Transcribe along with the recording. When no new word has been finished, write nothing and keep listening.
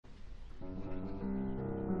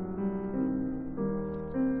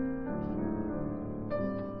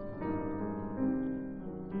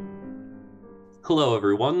Hello,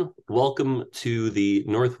 everyone. Welcome to the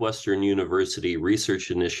Northwestern University Research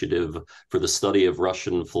Initiative for the Study of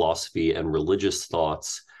Russian Philosophy and Religious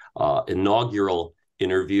Thoughts inaugural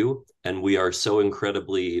interview. And we are so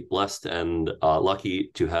incredibly blessed and lucky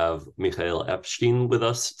to have Mikhail Epstein with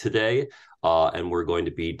us today. And we're going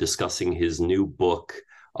to be discussing his new book,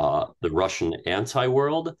 The Russian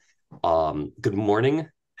Anti-World. Good morning.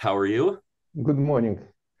 How are you? Good morning.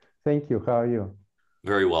 Thank you. How are you?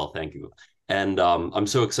 Very well, thank you. And I'm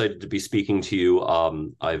so excited to be speaking to you.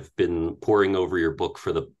 I've been poring over your book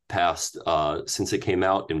for the past, since it came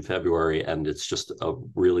out in February, and it's just a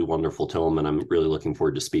really wonderful tome, and I'm really looking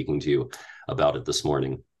forward to speaking to you about it this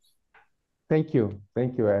morning. Thank you.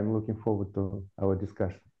 Thank you. I'm looking forward to our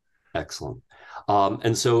discussion. Excellent.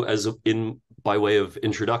 And so by way of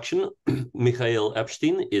introduction, Mikhail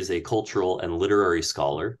Epstein is a cultural and literary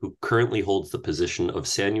scholar who currently holds the position of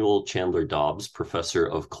Samuel Chandler Dobbs Professor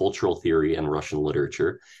of Cultural Theory and Russian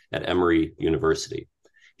Literature at Emory University.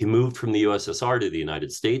 He moved from the USSR to the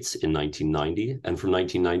United States in 1990, and from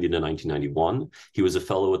 1990 to 1991, he was a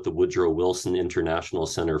fellow at the Woodrow Wilson International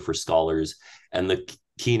Center for Scholars and the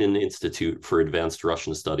Kennan Institute for Advanced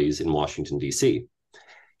Russian Studies in Washington, D.C.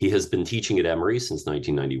 He has been teaching at Emory since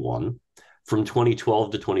 1991. From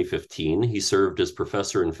 2012 to 2015, he served as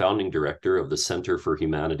professor and founding director of the Center for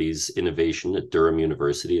Humanities Innovation at Durham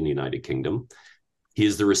University in the United Kingdom. He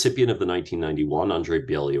is the recipient of the 1991 Andrei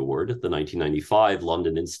Bely Award, the 1995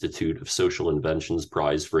 London Institute of Social Inventions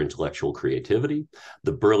Prize for Intellectual Creativity,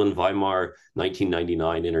 the Berlin-Weimar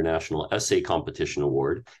 1999 International Essay Competition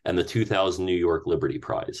Award, and the 2000 New York Liberty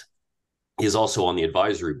Prize. He is also on the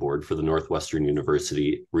advisory board for the Northwestern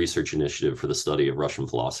University Research Initiative for the Study of Russian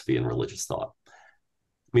Philosophy and Religious Thought.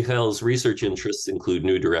 Mikhail's research interests include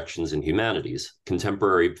new directions in humanities,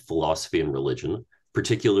 contemporary philosophy and religion,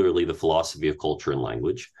 particularly the philosophy of culture and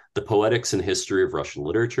language, the poetics and history of Russian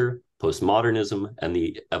literature, postmodernism, and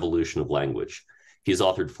the evolution of language. He has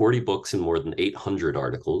authored 40 books and more than 800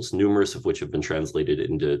 articles, numerous of which have been translated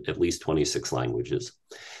into at least 26 languages.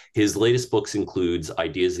 His latest books includes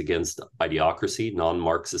Ideas Against Idiocracy,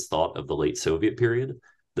 Non-Marxist Thought of the Late Soviet Period,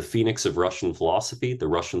 The Phoenix of Russian Philosophy, The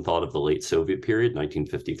Russian Thought of the Late Soviet Period,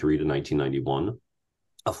 1953 to 1991,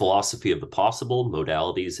 A Philosophy of the Possible,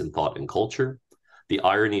 Modalities in Thought and Culture, The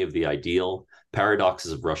Irony of the Ideal,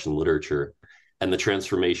 Paradoxes of Russian Literature, and the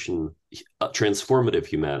Transformative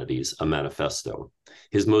Humanities, a Manifesto.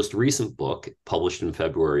 His most recent book, published in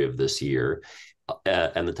February of this year,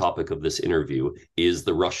 and the topic of this interview is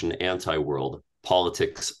The Russian Anti-World,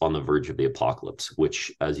 Politics on the Verge of the Apocalypse,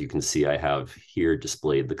 which, as you can see, I have here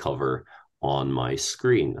displayed the cover on my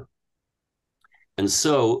screen. And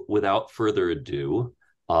so, without further ado,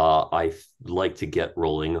 I'd like to get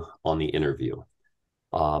rolling on the interview.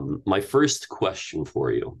 My first question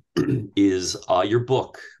for you is your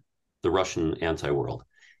book, The Russian Anti-World,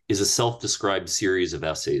 is a self-described series of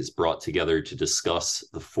essays brought together to discuss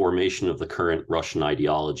the formation of the current Russian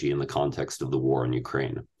ideology in the context of the war in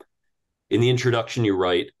Ukraine. In the introduction, you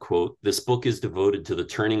write, quote, "This book is devoted to the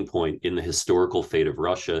turning point in the historical fate of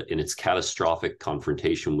Russia in its catastrophic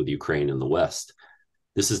confrontation with Ukraine and the West.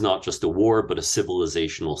 This is not just a war, but a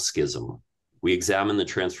civilizational schism. We examine the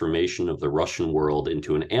transformation of the Russian world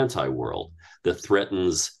into an anti-world that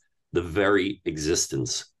threatens the very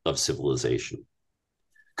existence of civilization."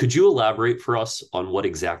 Could you elaborate for us on what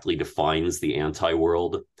exactly defines the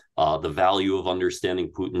anti-world, the value of understanding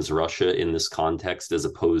Putin's Russia in this context, as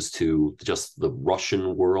opposed to just the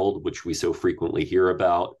Russian world, which we so frequently hear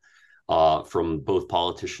about from both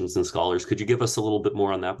politicians and scholars? Could you give us a little bit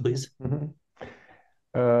more on that, please? Mm-hmm.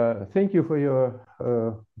 Thank you for your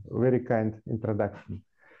very kind introduction.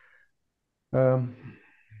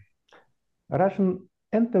 Russian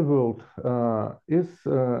anti-world is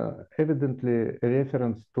evidently a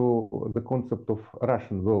reference to the concept of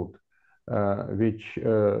Russian world, which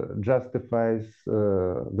justifies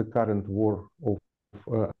the current war of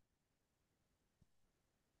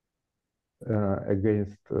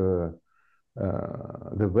against the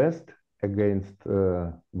West, against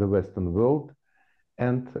the Western world,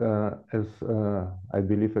 and as I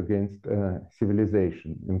believe against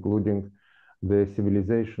civilization, including the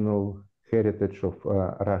civilizational heritage of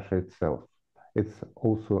Russia itself. It's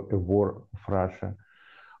also a war of Russia,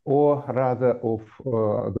 or rather of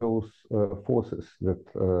those forces that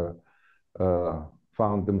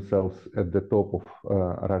found themselves at the top of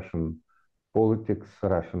Russian politics,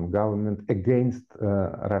 Russian government, against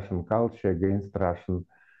Russian culture, against Russian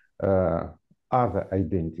other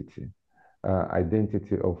identity,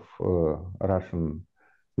 identity of Russian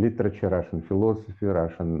literature, Russian philosophy,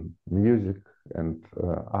 Russian music and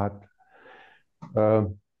art.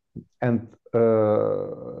 and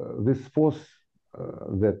this force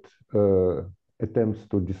that attempts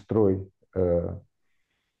to destroy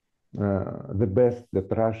the best that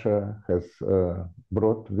Russia has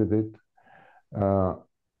brought with it,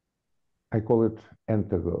 I call it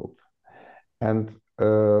anti-world. And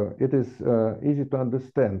it is easy to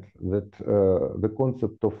understand that the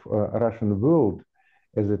concept of Russian world,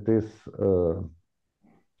 as it is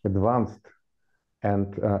advanced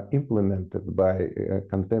and implemented by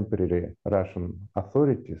contemporary Russian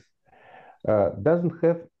authorities, doesn't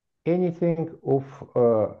have anything of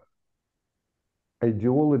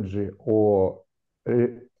ideology or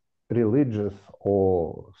religious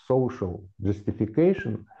or social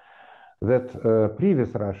justification that previous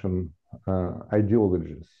Russian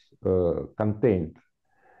ideologies contained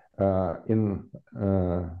in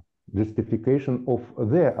justification of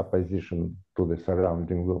their opposition to the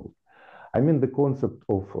surrounding world. I mean the concept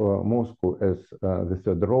of Moscow as the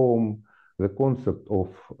Third Rome, the concept of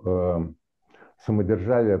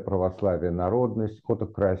самодержавие, православие, народность,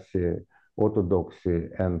 autocracy, orthodoxy,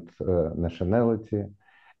 and nationality,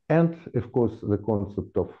 and of course the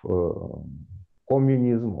concept of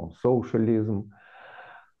communism or socialism.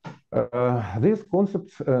 These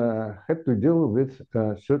concepts had to deal with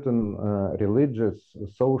certain religious,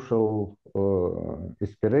 social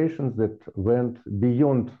aspirations that went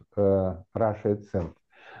beyond Russia itself.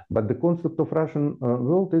 But the concept of Russian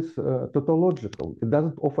world is tautological. It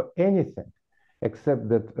doesn't offer anything except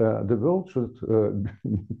that the world should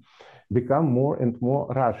become more and more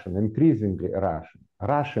Russian, increasingly Russian,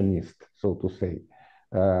 Russianist, so to say,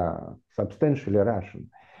 substantially Russian.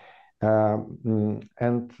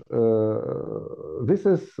 And this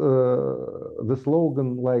is the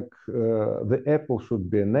slogan like the apple should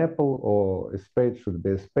be an apple or a spade should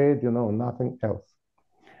be a spade, you know, nothing else.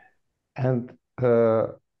 And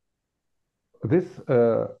this,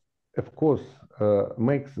 of course,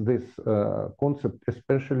 makes this concept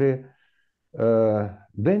especially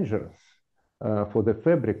dangerous for the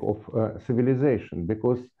fabric of civilization,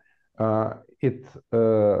 because it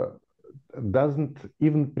doesn't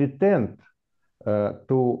even pretend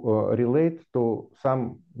to relate to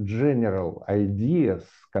some general ideas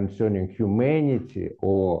concerning humanity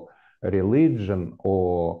or religion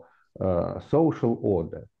or social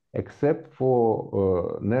order, except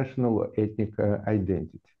for national or ethnic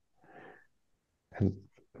identity. And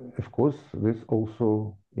of course, this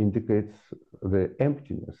also indicates the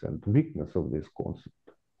emptiness and weakness of this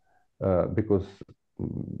concept, because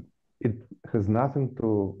it has nothing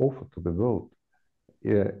to offer to the world,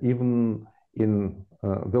 even in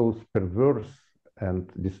those perverse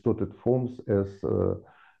and distorted forms as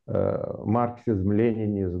Marxism,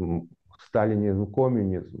 Leninism, Stalinism,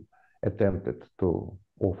 communism attempted to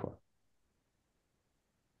offer.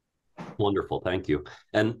 Wonderful, thank you.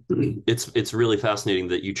 And it's really fascinating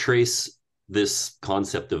that you trace this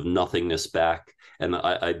concept of nothingness back, and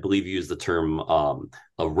I believe you use the term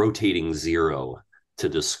a rotating zero to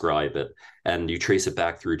describe it, and you trace it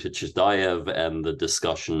back through to Chizdayev and the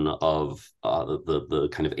discussion of the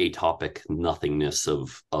kind of atopic nothingness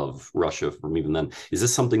of Russia from even then. Is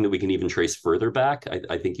this something that we can even trace further back?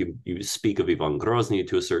 I think you speak of Ivan Grozny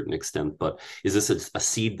to a certain extent, but is this a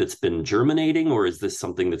seed that's been germinating, or is this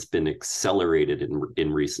something that's been accelerated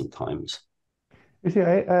in recent times? You see,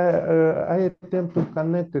 I attempt to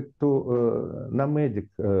connect it to nomadic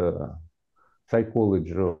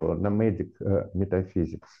psychology or nomadic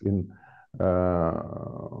metaphysics. In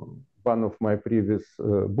one of my previous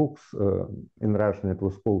books, in Russian it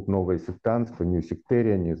was called Новое сектантство, New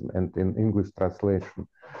Sectarianism, and in English translation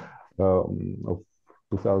of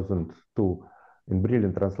 2002, in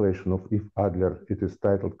brilliant translation of Eve Adler, it is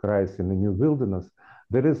titled Christ in the New Wilderness.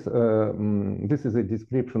 There is, this is a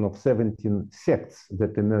description of 17 sects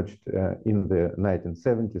that emerged in the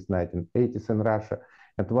 1970s, 1980s in Russia,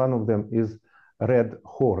 and one of them is Red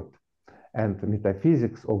Horde, and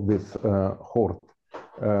metaphysics of this horde.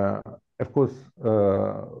 Of course,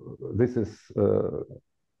 this is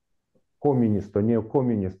communist or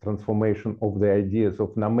neo-communist transformation of the ideas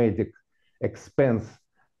of nomadic expanse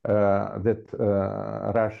that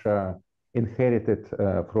Russia inherited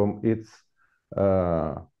from its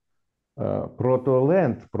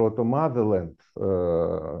proto-land, proto-motherland,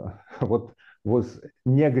 what was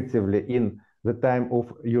negatively in the time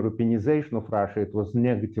of Europeanization of Russia, it was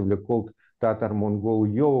negatively called Tatar-Mongol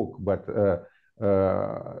yoke, but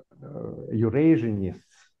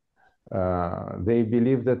Eurasianists, they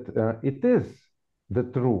believe that it is the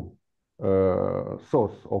true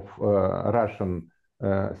source of Russian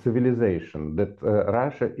civilization, that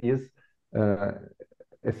Russia is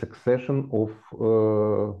a succession of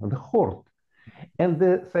the horde. And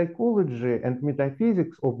the psychology and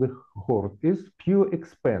metaphysics of the horde is pure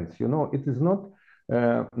expense. You know, it is not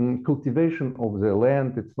cultivation of the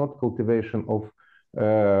land. It's not cultivation of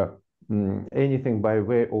anything by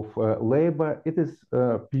way of labor. It is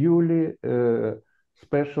purely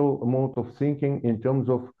special mode of thinking in terms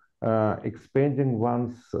of expanding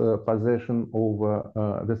one's possession over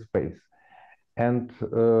the space. And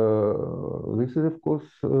this is, of course,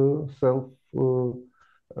 self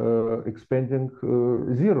expanding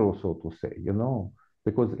zero, so to say, you know,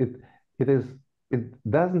 because it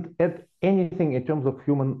doesn't add anything in terms of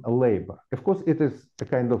human labor. Of course, it is a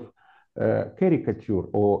kind of caricature,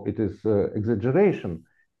 or it is exaggeration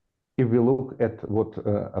if we look at what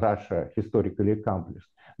Russia historically accomplished.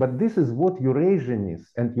 But this is what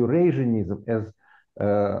Eurasianists and Eurasianism as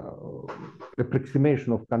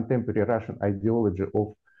approximation of contemporary Russian ideology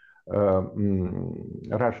of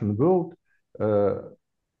Russian world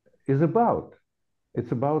is about.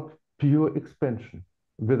 It's about pure expansion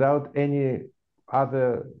without any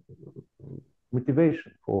other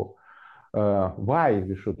motivation for why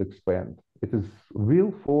we should expand. It is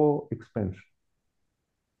will for expansion.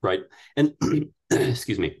 Right. And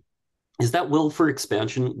excuse me, is that will for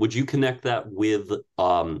expansion, would you connect that with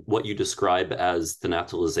what you describe as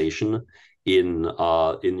thanatalization in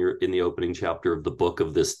the opening chapter of the book,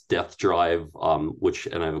 of this death drive, which,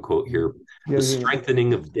 and I have a quote here, the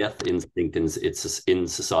strengthening of death instinct in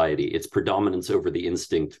society, its predominance over the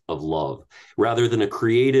instinct of love, rather than a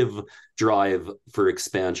creative drive for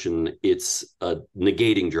expansion, it's a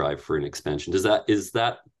negating drive for an expansion. Is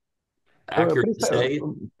that accurate to say?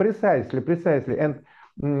 Precisely. And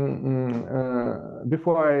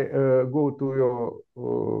before I go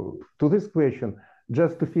to this question,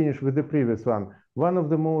 just to finish with the previous one of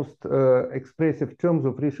the most expressive terms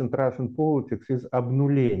of recent Russian politics is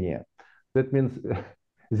obнуление. That means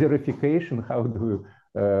zerification. How do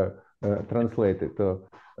you translate it?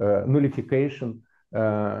 Nullification.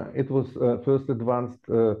 It was first advanced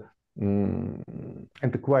and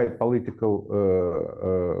acquired political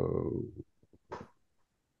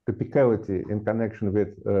typicality in connection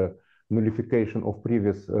with nullification of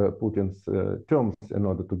previous Putin's terms in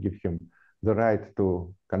order to give him the right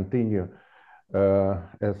to continue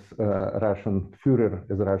as Russian Führer,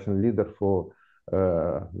 as Russian leader for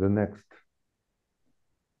the next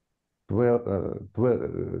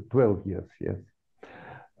 12 years, yes.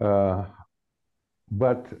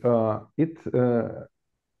 But it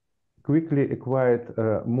quickly acquired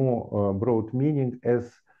more broad meaning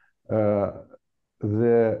as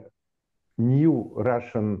the new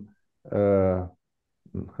Russian,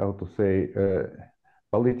 how to say,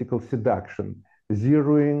 political seduction,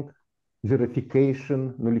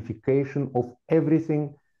 zerification, nullification of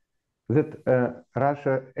everything that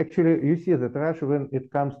Russia, actually, you see that Russia, when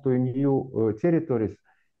it comes to new territories,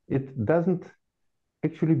 it doesn't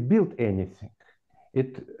actually build anything.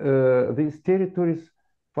 These territories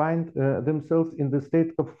find themselves in the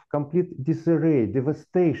state of complete disarray,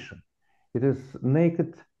 devastation. It is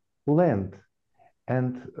naked land.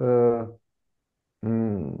 And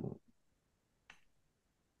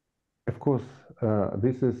of course,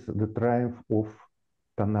 this is the triumph of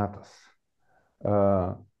Thanatos,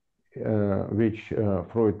 which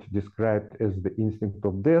Freud described as the instinct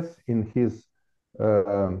of death in his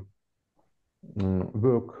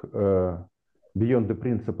work Beyond the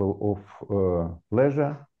Principle of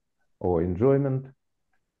Leisure or Enjoyment,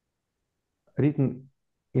 written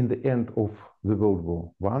in the end of the World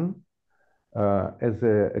War I, as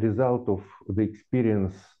a result of the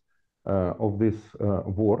experience of this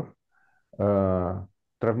war,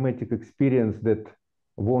 traumatic experience that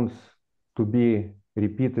wants to be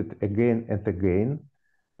repeated again and again.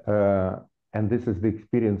 And this is the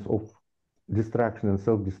experience of destruction and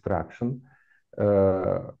self-destruction.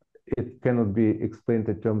 It cannot be explained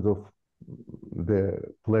in terms of the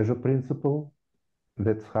pleasure principle.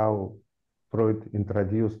 That's how Freud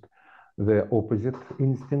introduced the opposite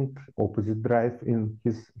instinct, opposite drive in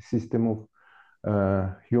his system of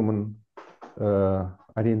human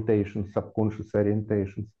orientation, subconscious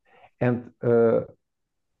orientations. And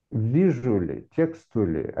visually,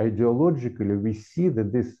 textually, ideologically, we see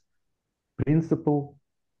that this principle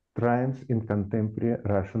triumphs in contemporary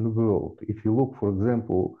Russian world. If you look, for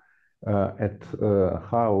example, at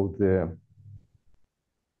how the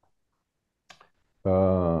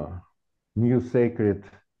new sacred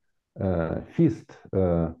feast,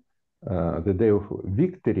 the Day of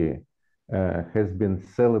Victory, has been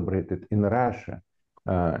celebrated in Russia,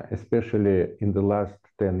 especially in the last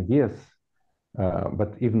 10 years,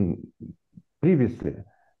 but even previously,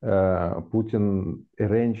 Putin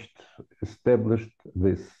established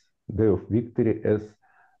this Day of Victory as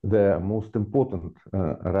the most important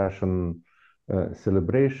Russian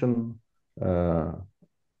celebration.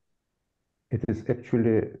 It is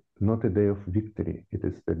actually not a day of victory. It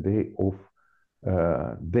is a day of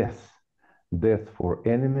death. Death for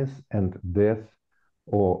enemies and death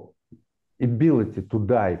or ability to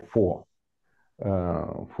die for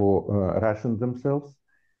Russians themselves.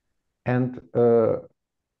 And the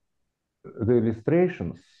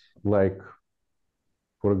illustrations, like,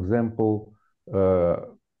 for example,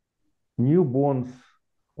 newborns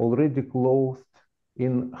already clothed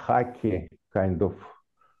in khaki kind of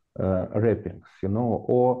wrappings, you know,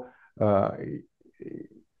 or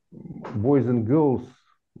boys and girls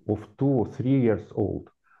of 2 or 3 years old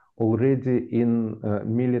already in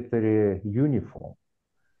military uniform,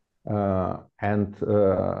 and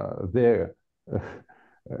their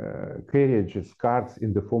carriages, carts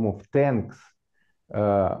in the form of tanks.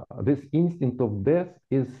 This instinct of death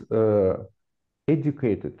is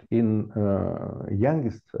educated in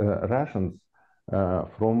youngest Russians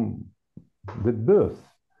from the birth.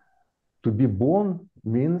 To be born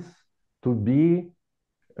means to be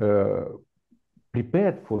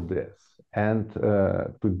prepared for death and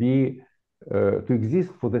to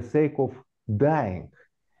exist for the sake of dying.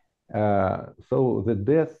 So the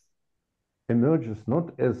death emerges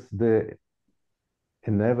not as the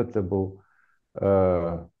inevitable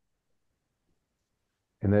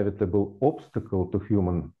obstacle to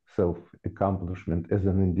human self-accomplishment as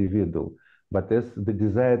an individual, but as the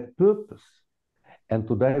desired purpose. And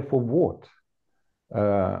to die for what?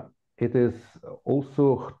 It is also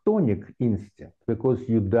chthonic instinct, because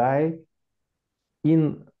you die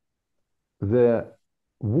in the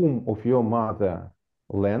womb of your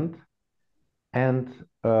motherland, and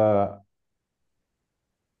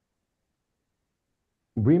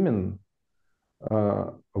women,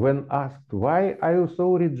 when asked, why are you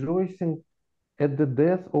so rejoicing at the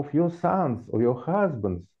death of your sons or your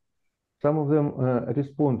husbands? Some of them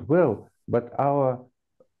respond, well, but our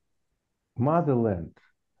motherland,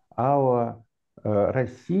 our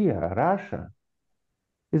Russia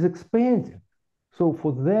is expanding. So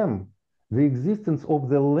for them, the existence of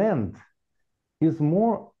the land is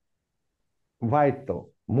more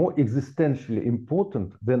vital, more existentially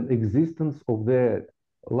important than existence of their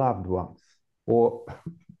loved ones or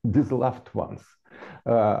disloved ones,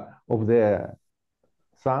 of their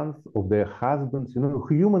sons, of their husbands. You know,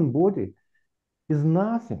 human body is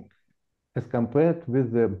nothing as compared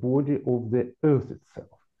with the body of the earth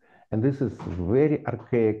itself. And this is very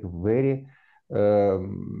archaic, very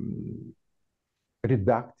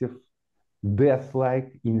reductive,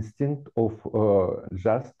 death-like instinct of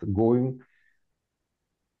just going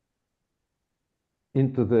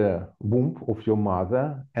into the womb of your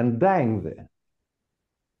mother and dying there,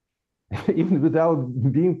 even without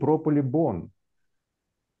being properly born.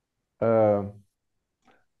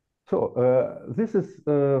 This is,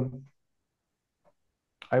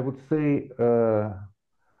 I would say,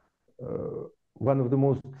 one of the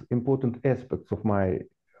most important aspects of my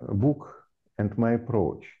book and my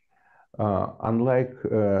approach. Unlike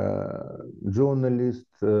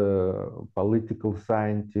journalists, political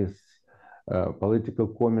scientists, political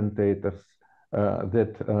commentators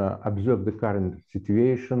that observe the current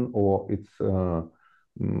situation or its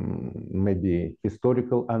maybe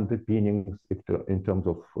historical underpinnings in terms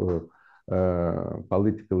of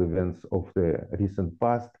political events of the recent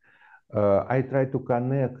past, I try to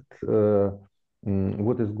connect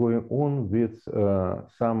what is going on with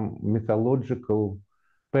some mythological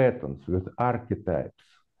patterns, with archetypes.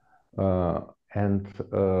 And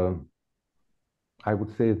I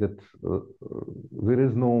would say that there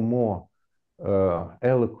is no more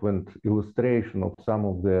eloquent illustration of some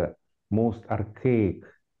of the most archaic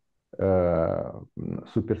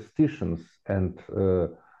superstitions and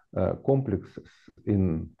complexes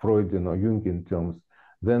in Freudian or Jungian terms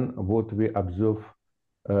than what we observe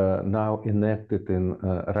now enacted in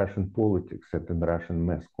Russian politics and in Russian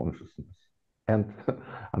mass consciousness and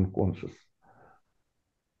unconscious.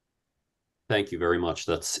 Thank you very much.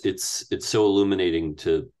 It's so illuminating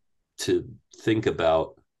to think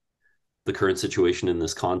about the current situation in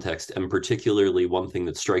this context, and particularly one thing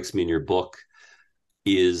that strikes me in your book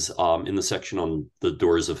is in the section on the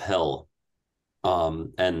doors of hell,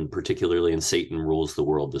 and particularly in Satan Rules the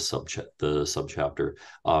World, the subchapter.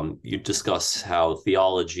 You discuss how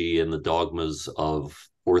theology and the dogmas of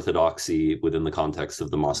orthodoxy within the context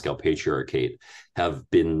of the Moscow Patriarchate have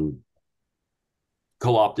been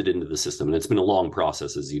co-opted into the system. And it's been a long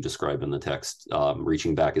process, as you describe in the text,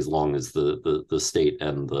 reaching back as long as the state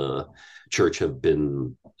and the church have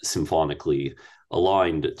been symphonically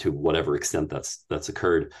aligned to whatever extent that's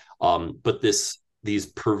occurred. But these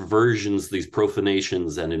perversions, these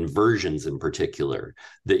profanations and inversions in particular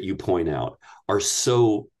that you point out are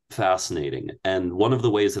so fascinating. And one of the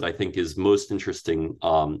ways that I think is most interesting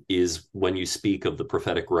is when you speak of the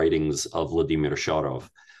prophetic writings of Vladimir Sharov,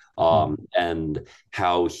 and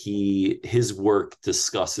how his work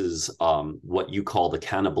discusses what you call the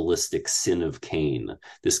cannibalistic sin of Cain,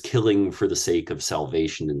 this killing for the sake of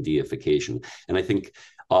salvation and deification. And I think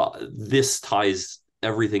this ties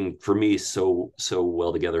everything for me so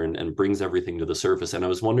well together and brings everything to the surface. And I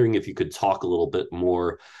was wondering if you could talk a little bit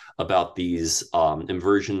more about these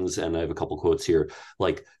inversions. And I have a couple quotes here,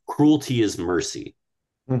 like cruelty is mercy.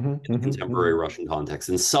 In the contemporary Russian context,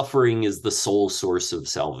 and suffering is the sole source of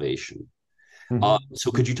salvation. So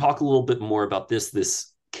could you talk a little bit more about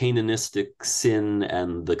this Cananistic sin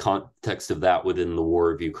and the context of that within the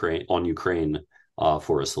war of Ukraine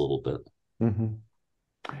for us a little bit?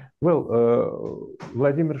 Well,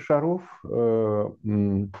 Vladimir Sharov,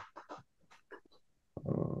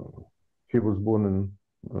 he was born in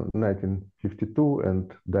 1952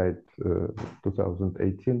 and died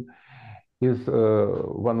 2018. Is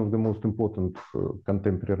one of the most important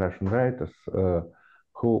contemporary Russian writers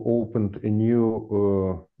who opened a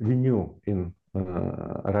new venue in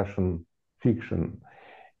Russian fiction.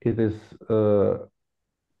 It is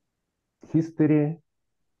history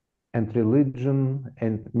and religion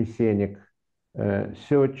and messianic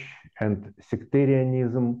search and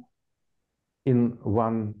sectarianism in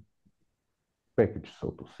one package,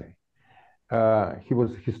 so to say. He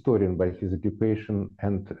was a historian by his education,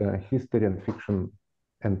 and history and fiction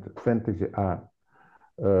and fantasy are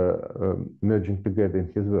merging together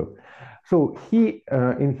in his work. So he,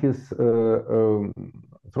 in his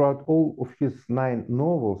throughout all of his 9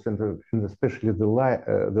 novels, and especially the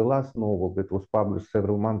last novel that was published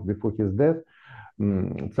several months before his death,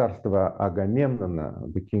 Царство Agamemnon,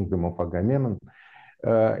 the Kingdom of Agamemnon,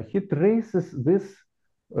 he traces this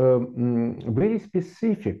very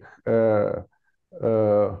specific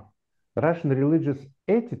Russian religious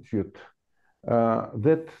attitude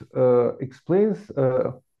that explains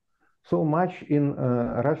so much in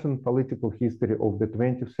Russian political history of the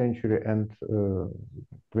 20th century and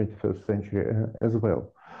 21st century as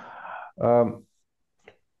well.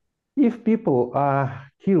 If people are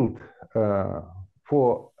killed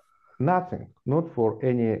for nothing, not for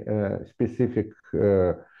any specific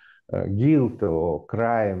guilt or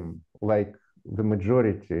crime, like the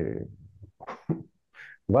majority,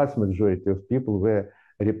 vast majority of people were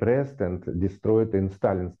repressed and destroyed in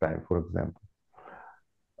Stalin's time, for example.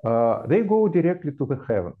 They go directly to the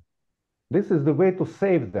heaven. This is the way to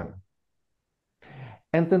save them.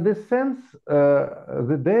 And in this sense,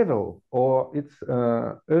 the devil or its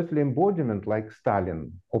earthly embodiment, like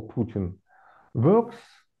Stalin or Putin, works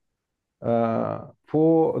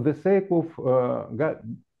for the sake of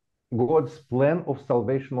God's plan of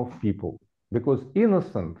salvation of people. Because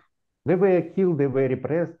innocent, they were killed, they were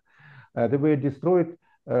repressed, they were destroyed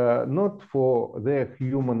not for their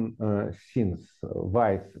human sins,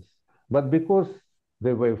 vices, but because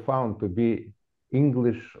they were found to be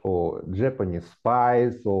English or Japanese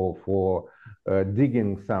spies, or for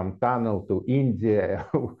digging some tunnel to India.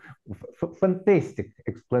 Fantastic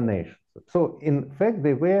explanations. So in fact,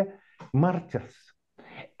 they were martyrs.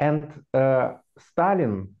 And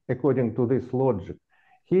Stalin, according to this logic,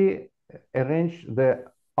 he arranged the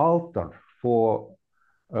altar for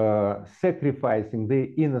sacrificing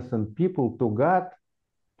the innocent people to God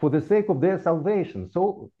for the sake of their salvation.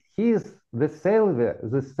 So he is the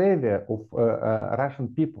savior of Russian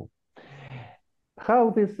people. How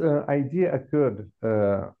this idea occurred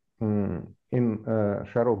in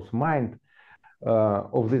Sharov's mind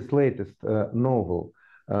of this latest novel,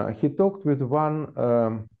 he talked with one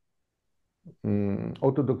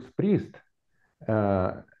Orthodox priest,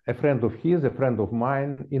 a friend of his, a friend of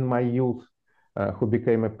mine in my youth, who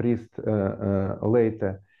became a priest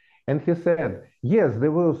later. And he said, yes,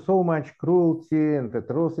 there was so much cruelty and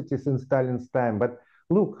atrocities in Stalin's time, but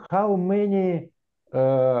look how many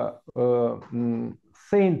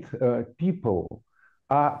saint people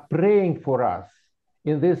are praying for us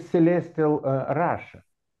in this celestial Russia.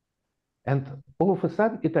 And all of a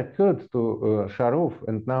sudden it occurred to Sharov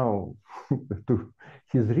and now to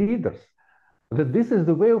his readers that this is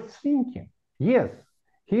the way of thinking. Yes,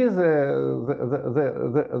 he is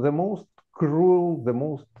the most cruel, the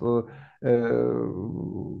most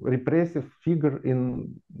repressive figure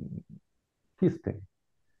in history.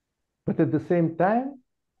 But at the same time,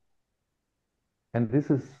 and this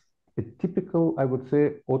is a typical, I would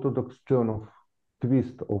say, Orthodox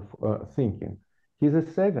twist of thinking, he's a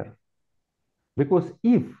savior. Because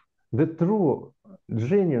if the true,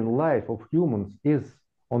 genuine life of humans is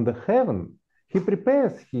on the heaven, he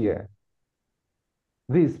prepares here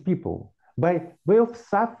these people by way of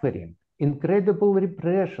suffering, incredible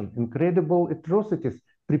repression, incredible atrocities,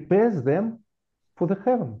 prepares them for the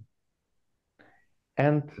heaven.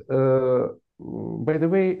 And by the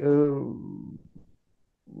way,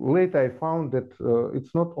 later I found that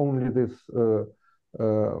it's not only this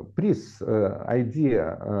priest's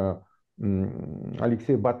idea.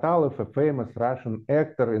 Alexei Batalov, a famous Russian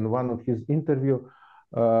actor, in one of his interviews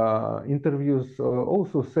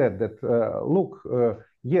also said that, look,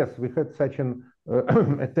 yes, we had such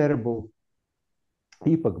a terrible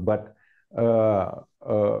epoch, but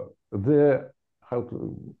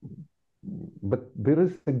but there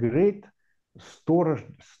is a great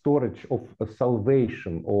storage of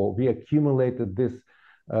salvation, or we accumulated this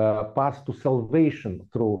path to salvation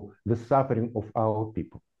through the suffering of our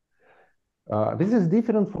people. This is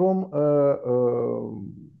different from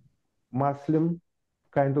Muslim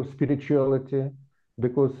kind of spirituality,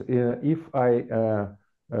 because if I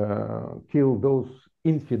kill those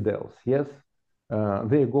infidels, yes,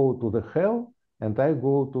 they go to the hell and I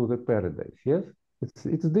go to the paradise, yes,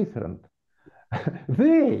 it's different.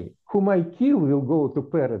 They whom I kill will go to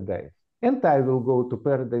paradise, and I will go to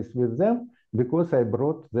paradise with them because I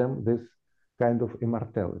brought them this kind of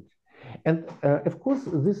immortality. And of course,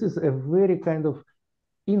 this is a very kind of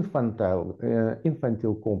infantile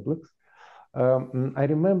complex. I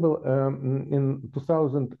remember in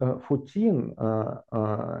 2014,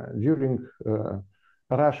 during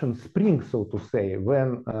Russian spring, so to say,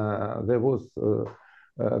 when there was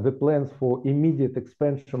the plans for immediate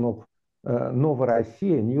expansion of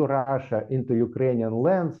Novorossiya, New Russia, into Ukrainian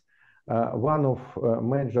lands, one of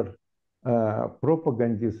major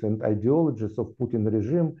propagandists and ideologists of Putin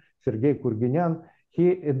regime, Sergei Kurginyan, he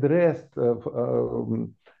addressed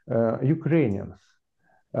Ukrainians,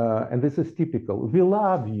 and this is typical: we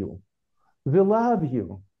love you, we love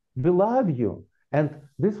you, we love you. And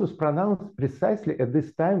this was pronounced precisely at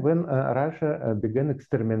this time when Russia began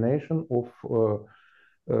extermination of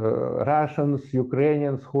Russians,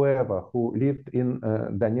 Ukrainians, whoever, who lived in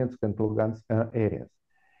Donetsk and Lugansk areas.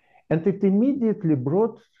 And it immediately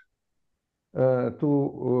brought to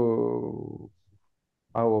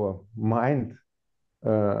our mind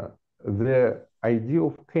the idea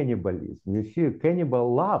of cannibalism. You see, a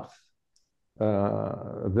cannibal loves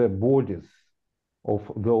the bodies of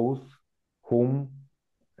those whom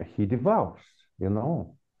he devours, you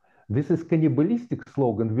know. This is cannibalistic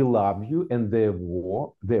slogan: we love you, and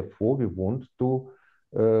therefore we want to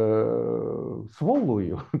swallow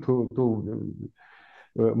you, to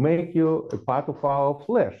make you a part of our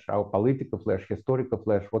flesh, our political flesh, historical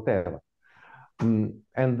flesh, whatever.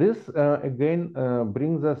 And this again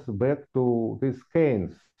brings us back to this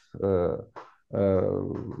Cain's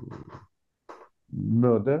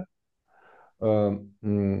murder,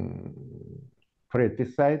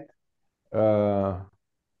 fratricide,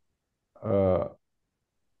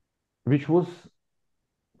 which was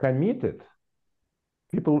committed.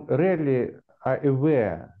 People rarely are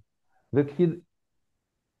aware that he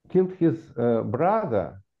killed his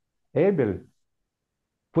brother Abel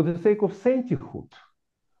for the sake of sainthood,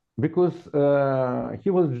 because he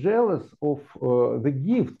was jealous of the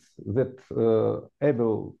gifts that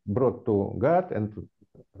Abel brought to God, and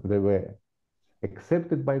they were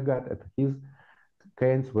accepted by God, and his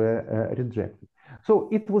Cain's were rejected. So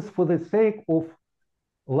it was for the sake of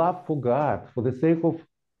love for God, for the sake of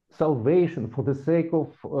salvation, for the sake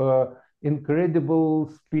of incredible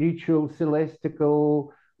spiritual,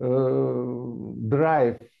 celestial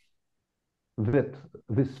drive, that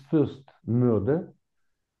this first murder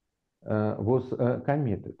was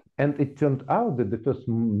committed. And it turned out that the first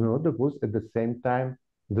murder was at the same time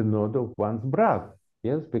the murder of one's brother.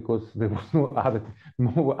 Yes, because there was no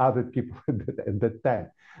other people at that time.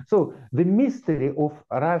 So the mystery of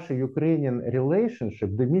Russia-Ukrainian relationship,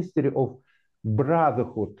 the mystery of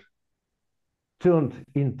brotherhood turned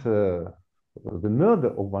into the murder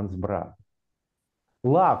of one's brother,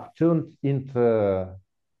 love turned into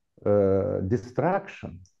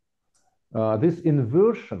destruction, this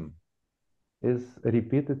inversion is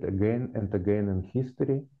repeated again and again in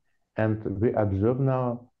history. And we observe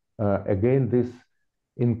now again this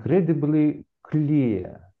incredibly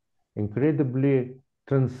clear, incredibly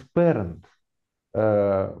transparent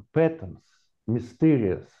patterns,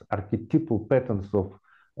 mysterious, archetypal patterns of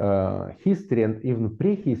history and even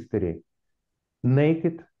prehistory,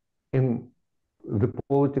 naked in the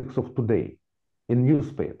politics of today, in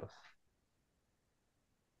newspapers.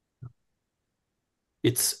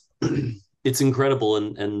 It's it's incredible,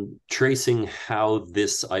 and tracing how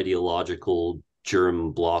this ideological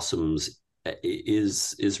germ blossoms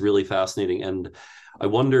is really fascinating. And I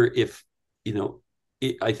wonder if,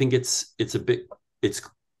 I think it's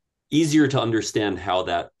easier to understand how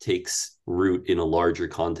that takes root in a larger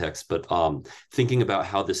context, but thinking about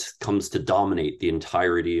how this comes to dominate the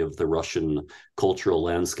entirety of the Russian cultural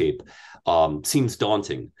landscape seems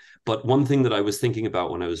daunting. But one thing that I was thinking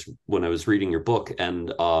about when I was reading your book,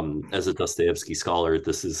 and as a Dostoevsky scholar,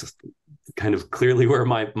 this is kind of clearly where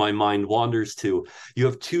my mind wanders to. You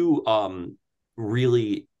have two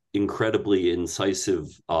really incredibly incisive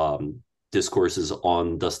discourses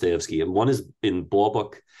on Dostoevsky, and one is in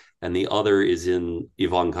Bobok, and the other is in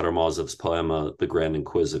Ivan Karamazov's poema, The Grand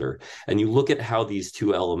Inquisitor. And you look at how these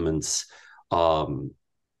two elements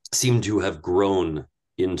seem to have grown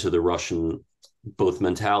into the Russian both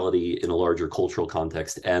mentality in a larger cultural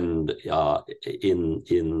context and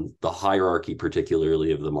in the hierarchy,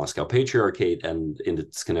 particularly of the Moscow Patriarchate, and in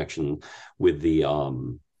its connection with the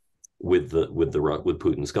with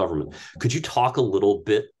Putin's government. Could you talk a little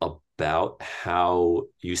bit about how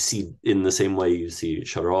you see, in the same way you see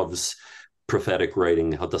Sharov's prophetic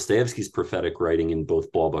writing, how Dostoevsky's prophetic writing in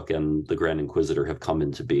both Bobok and The Grand Inquisitor have come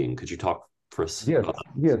into being? Could you talk for us? Yes,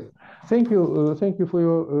 yes. Thank you for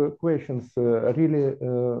your questions. Really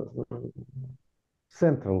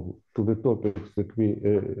central to the topics that we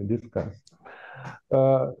discussed.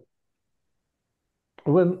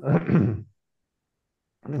 When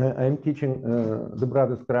I'm teaching the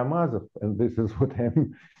brothers Karamazov, and this is what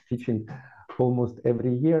I'm teaching almost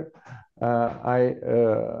every year, I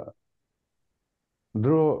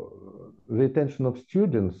draw the attention of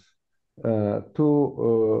students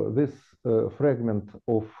to this fragment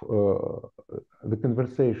of the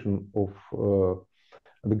conversation of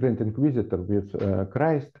the Grand Inquisitor with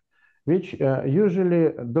Christ, which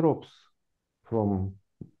usually drops from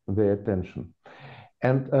their attention.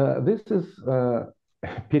 And this is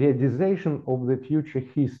periodization of the future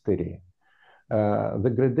history,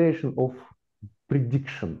 the gradation of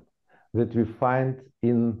prediction that we find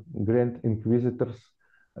in Grand Inquisitor's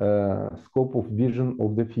scope of vision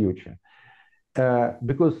of the future.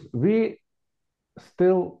 Because we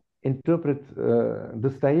still interpret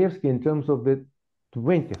Dostoevsky in terms of the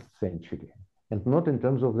 20th century and not in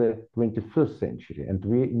terms of the 21st century. And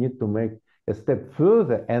we need to make a step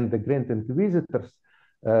further, and the Grand Inquisitor's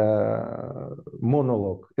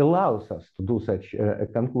monologue allows us to do such a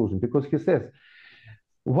conclusion, because he says,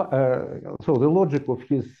 so the logic of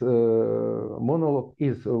his monologue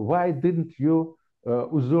is, why didn't you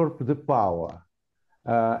usurp the power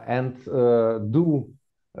and do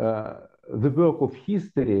the work of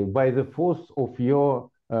history by the force of your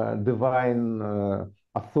divine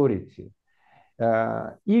authority?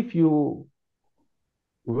 If you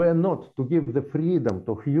were not to give the freedom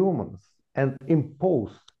to humans and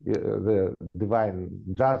impose the divine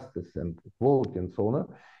justice and equality and so on,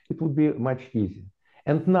 it would be much easier.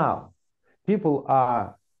 And now people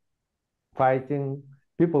are fighting,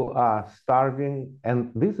 people are starving,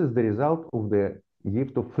 and this is the result of the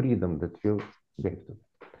gift of freedom that you gave to them.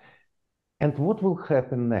 And what will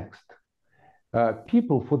happen next?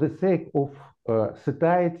 People, for the sake of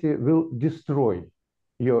satiety, will destroy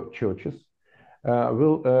your churches,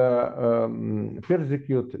 will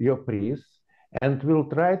persecute your priests, and will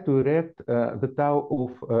try to erect the Tower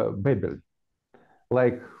of Babel,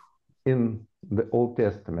 like in the Old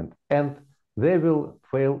Testament, and they will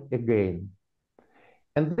fail again.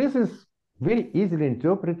 And this is very easily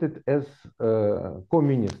interpreted as a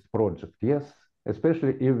communist project, yes,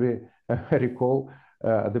 especially if we recall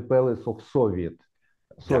the palace of Soviets,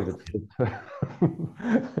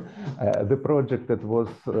 the project that was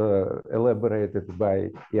elaborated by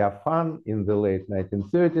Iafan in the late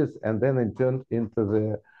 1930s, and then it turned into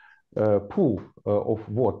the pool of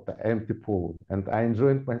water, empty pool. And I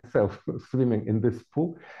enjoyed myself swimming in this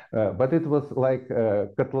pool, but it was like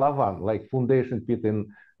Kotlovan, like foundation pit in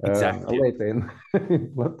later in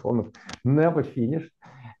Platon, never finished,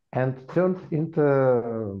 and turned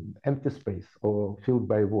into empty space or filled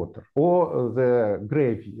by water, or the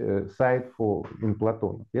grave site in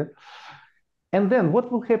Platon. Yeah? And then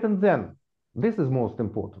what will happen then? This is most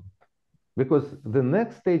important, because the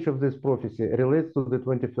next stage of this prophecy relates to the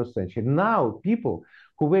 21st century. Now people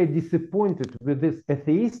who were disappointed with this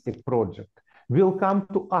atheistic project will come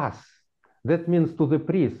to us. That means to the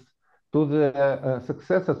priests, to the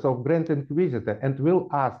successors of Grand Inquisitor, and will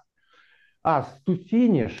ask us to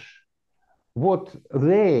finish what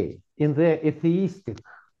they, in their atheistic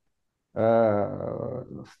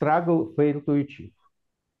struggle fail to achieve.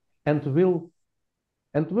 And we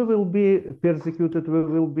will be persecuted, we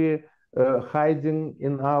will be hiding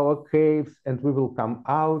in our caves, and we will come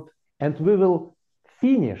out, and we will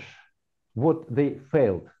finish what they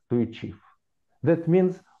failed to achieve. That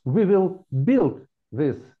means we will build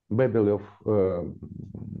this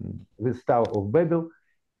this Tower of Babel,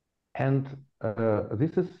 and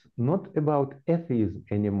this is not about atheism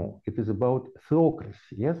anymore. It is about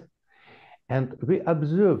theocracy, yes? And we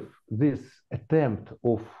observe this attempt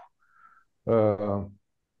of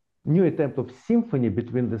new attempt of symphony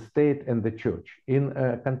between the state and the church in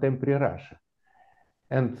contemporary Russia.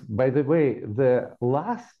 And by the way, the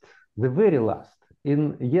very last,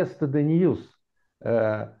 in yesterday news,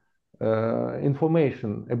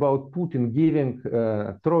 information about Putin giving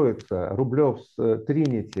Troitsa, Rublev's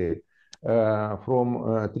Trinity, from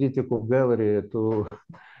Tretьяков Gallery to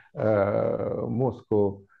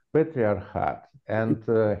Moscow Patriarchate, and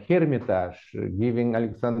Hermitage giving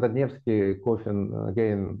Alexander Nevsky coffin,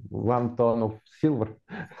 again, 1 ton of silver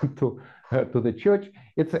to the church.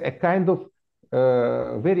 It's a kind of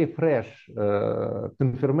very fresh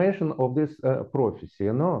confirmation of this prophecy,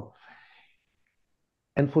 you know.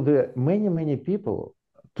 And for the many people,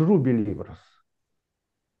 true believers,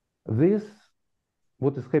 this,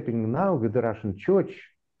 what is happening now with the Russian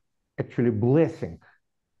church, actually blessing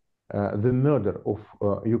the murder of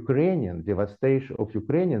Ukrainians, devastation of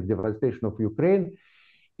Ukraine,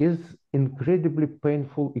 is incredibly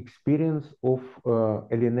painful experience of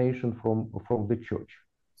alienation from the church,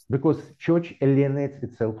 because church alienates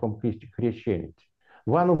itself from Christianity.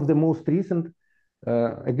 One of the most recent,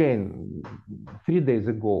 again, 3 days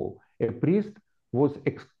ago, a priest was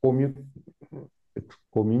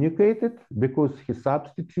excommunicated because he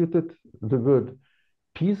substituted the word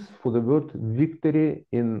peace for the word victory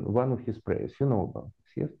in one of his prayers. You know about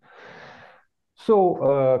this, yes? So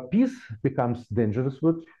peace becomes dangerous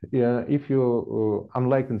word. If you,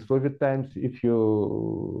 unlike in Soviet times, if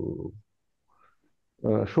you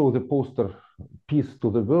show the poster peace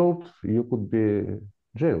to the world, you could be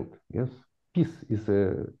jailed, yes? Peace is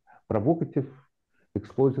a provocative,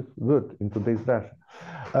 explosive word in today's Russia.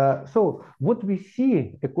 So what we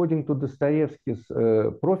see, according to Dostoevsky's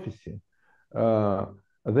prophecy,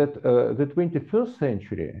 that the 21st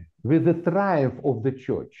century, with the triumph of the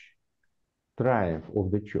church,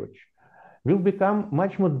 will become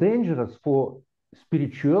much more dangerous for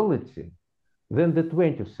spirituality than the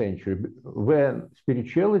 20th century, when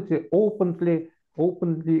spirituality openly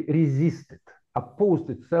resisted, opposed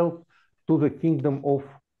itself to the kingdom of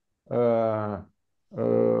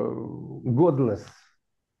godless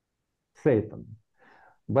Satan.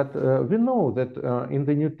 But we know that in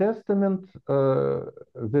the New Testament,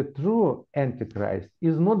 the true Antichrist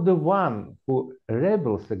is not the one who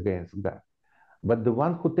rebels against God, but the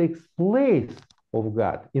one who takes place of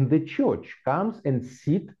God in the church, comes and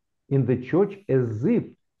sits in the church as if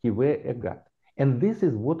he were a God. And this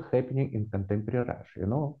is what's happening in contemporary Russia, you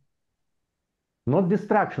know? Not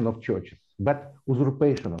destruction of churches, but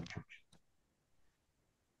usurpation of churches.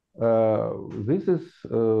 This is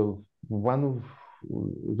one of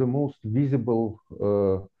the most visible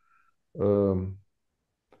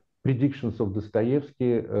predictions of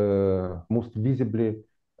Dostoevsky, most visibly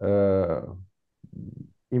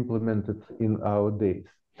implemented in our days.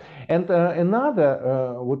 And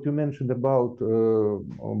another, what you mentioned about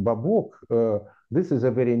Bobok, this is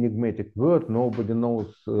a very enigmatic word. Nobody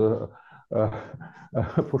knows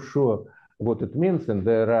for sure what it means, and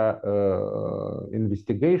there are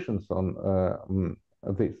investigations on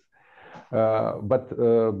this. But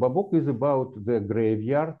Bobok is about the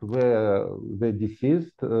graveyard where the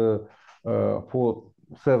deceased, for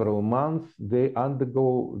several months, they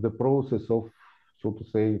undergo the process of, so to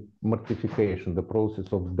say, mortification, the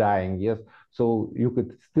process of dying, yes? So you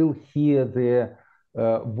could still hear their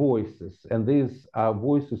voices, and these are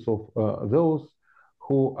voices of those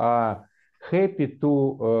who are happy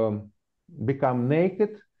to become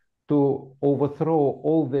naked, to overthrow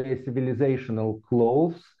all their civilizational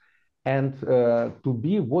clothes, and to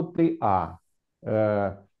be what they are,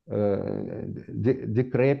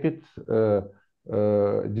 decrepit,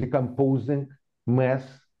 decomposing mass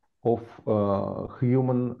of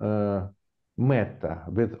human matter,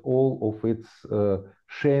 with all of its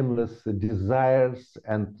shameless desires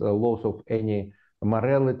and loss of any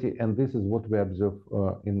morality. And this is what we observe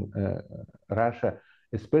in Russia,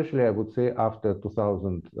 especially, I would say, after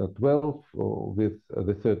 2012, with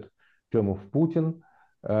the third term of Putin,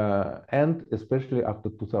 and especially after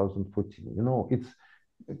 2014. You know, it's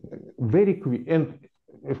very quick, and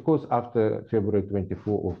of course after February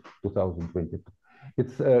 24 of 2022.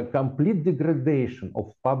 It's a complete degradation of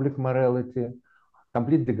public morality,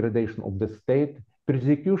 complete degradation of the state,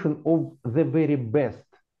 persecution of the very best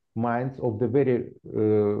minds, of the very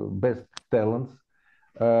best talents,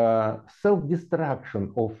 self-destruction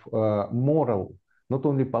of moral, not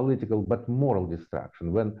only political, but moral destruction.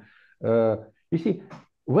 When, you see,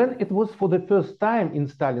 when it was for the first time in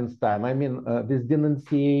Stalin's time, I mean, this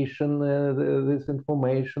denunciation, this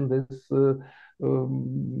information, this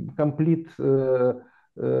complete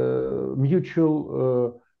mutual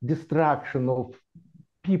destruction of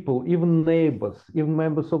people, even neighbors, even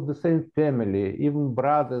members of the same family, even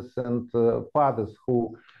brothers and fathers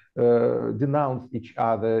who denounced each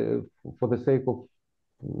other for the sake of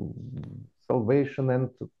salvation and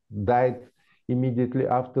died immediately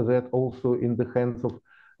after that, also in the hands of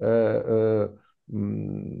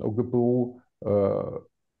OGPU.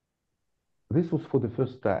 This was for the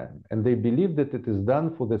first time, and they believe that it is done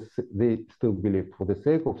for they still believe for the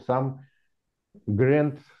sake of some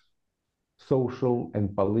grand social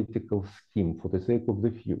and political scheme, for the sake of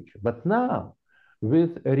the future. But now,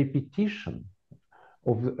 with a repetition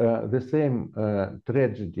of the same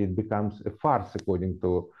tragedy, it becomes a farce, according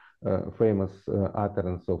to famous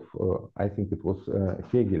utterance of, I think it was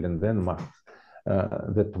Hegel and then Marx,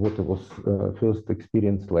 that what was first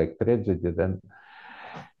experienced like tragedy, then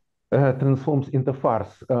transforms into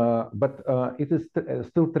farce, but it is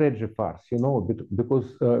still tragic farce, you know, because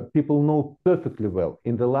people know perfectly well.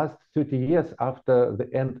 In the last 30 years after the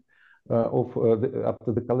end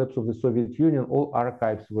after the collapse of the Soviet Union,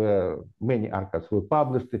 many archives were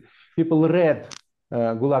published. People read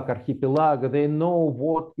Gulag Archipelago. They know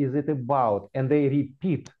what is it about, and they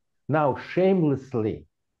repeat now shamelessly,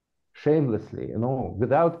 you know,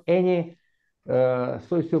 without any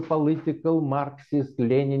socio-political, Marxist,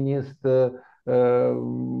 Leninist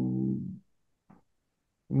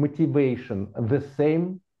motivation, the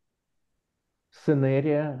same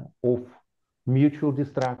scenario of mutual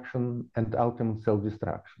destruction and ultimate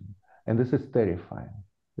self-destruction. And this is terrifying.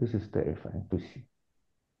 This is terrifying to see.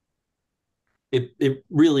 It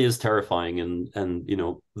really is terrifying. And you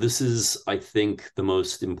know, this is, I think, the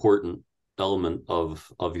most important element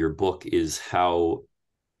of your book is how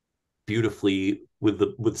beautifully,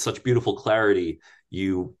 with such beautiful clarity,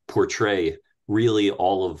 you portray really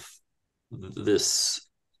all of this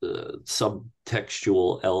these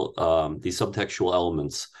subtextual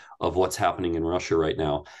elements of what's happening in Russia right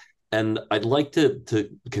now. And I'd like to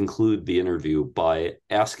conclude the interview by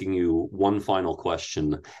asking you one final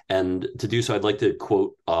question. And to do so, I'd like to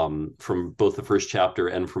quote from both the first chapter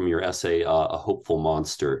and from your essay, A Hopeful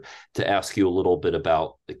Monster, to ask you a little bit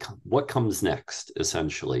about what comes next,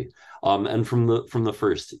 essentially. And from the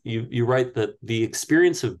first, you write that the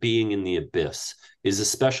experience of being in the abyss is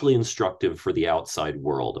especially instructive for the outside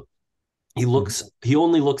world. He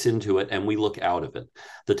only looks into it, and we look out of it.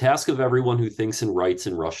 The task of everyone who thinks and writes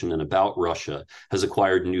in Russian and about Russia has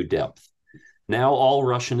acquired new depth. Now all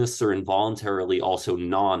Russianists are involuntarily also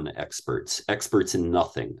non-experts, experts in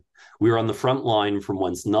nothing. We are on the front line from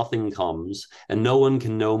whence nothing comes, and no one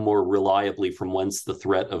can know more reliably from whence the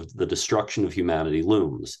threat of the destruction of humanity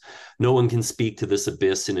looms. No one can speak to this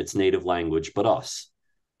abyss in its native language but us.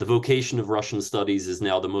 The vocation of Russian studies is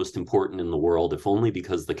now the most important in the world, if only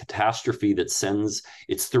because the catastrophe that sends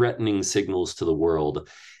its threatening signals to the world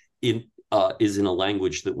is in a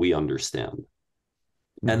language that we understand.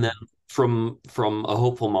 Mm-hmm. And then from A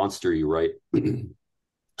Hopeful Monster, you write,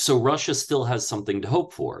 so Russia still has something to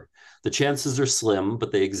hope for. The chances are slim,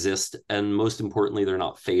 but they exist, and most importantly, they're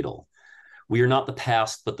not fatal. We are not the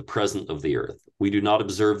past, but the present of the earth. We do not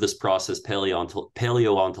observe this process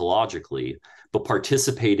paleontologically, but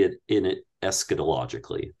participated in it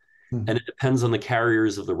eschatologically. Mm-hmm. And it depends on the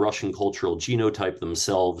carriers of the Russian cultural genotype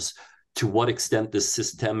themselves to what extent this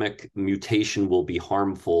systemic mutation will be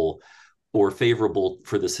harmful or favorable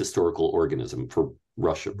for this historical organism, for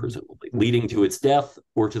Russia, presumably, mm-hmm. leading to its death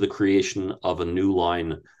or to the creation of a new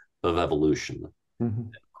line of evolution. Mm-hmm.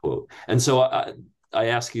 Quote. And so I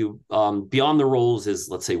ask you, beyond the roles as,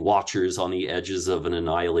 let's say, watchers on the edges of an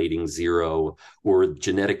annihilating zero or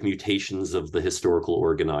genetic mutations of the historical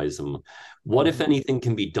organism, what, if anything,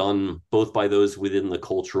 can be done both by those within the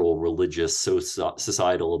cultural, religious,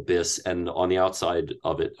 societal abyss and on the outside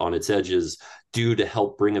of it, on its edges, do to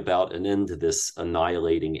help bring about an end to this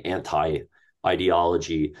annihilating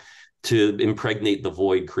anti-ideology, to impregnate the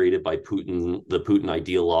void created by Putin, the Putin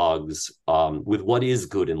ideologues, with what is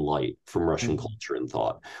good and light from Russian mm-hmm. culture and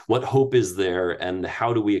thought? What hope is there, and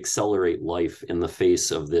how do we accelerate life in the face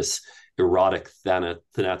of this erotic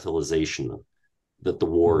thanatalization that the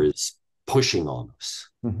war mm-hmm. is pushing on us?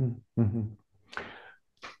 Mm-hmm. Mm-hmm.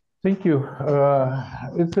 Thank you.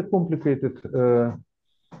 It's a complicated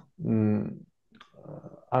mm,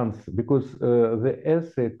 answer because the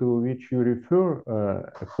essay to which you refer,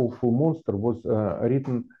 A Hopeful Monster, was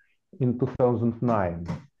written in 2009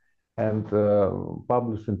 and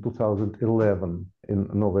published in 2011 in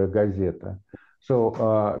Novaya Gazeta.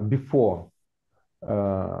 So before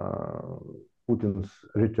Putin's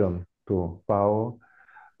return to power.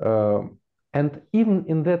 And even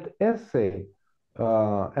in that essay,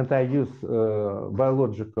 and I use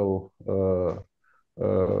biological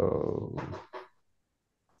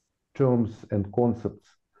terms and concepts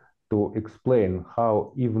to explain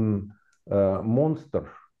how even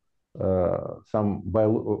monster, some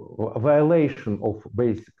violation of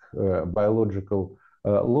basic biological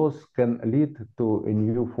laws can lead to a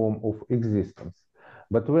new form of existence.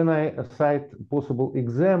 But when I cite possible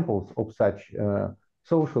examples of such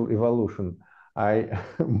social evolution, I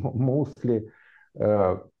mostly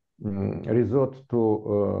resort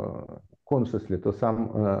to consciously to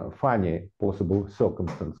some funny possible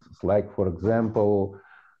circumstances, like, for example,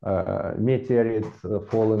 meteorites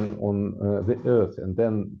falling on the Earth, and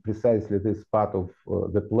then precisely this part of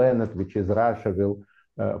the planet, which is Russia, will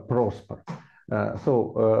prosper.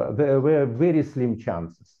 So there were very slim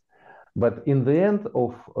chances. But in the end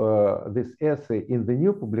of this essay, in the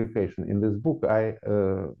new publication, in this book, I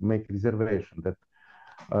make reservation that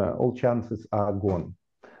all chances are gone.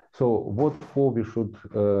 So what for we should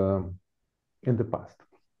in the past?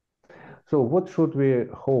 So what should we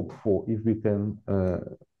hope for if we can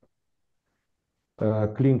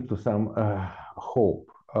cling to some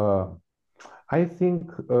hope? I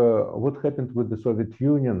think what happened with the Soviet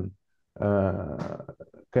Union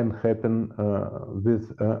can happen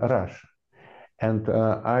with Russia. And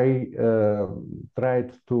I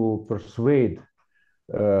tried to persuade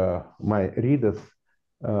my readers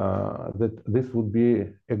that this would be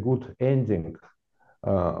a good ending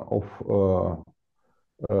of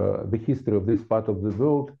the history of this part of the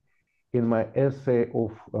world in my essay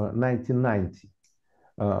of 1990,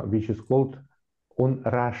 which is called On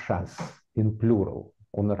Russias, in plural,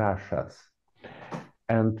 On Russias.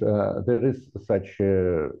 And there is such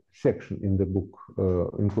a section in the book,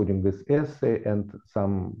 including this essay and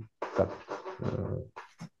some such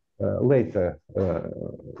later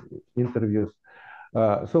interviews.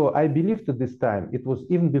 So I believed at this time, it was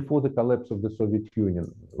even before the collapse of the Soviet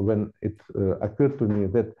Union, when it occurred to me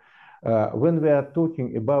that when we are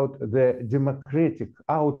talking about the democratic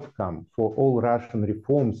outcome for all Russian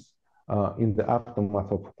reforms in the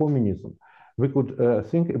aftermath of communism, we could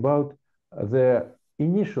think about the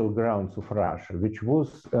initial grounds of Russia, which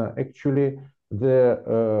was actually the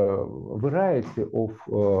variety of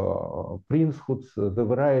princehoods, the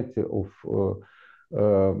variety of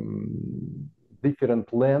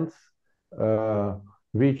different lands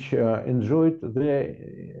which enjoyed their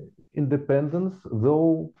independence,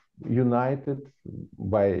 though united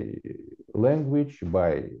by language,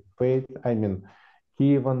 by faith. I mean,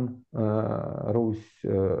 Kievan, Rus,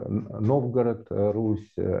 Novgorod, Rus,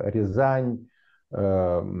 Rязань,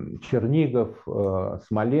 Chernigov,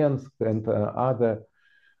 Smolensk, and other.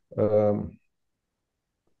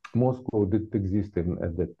 Moscow didn't exist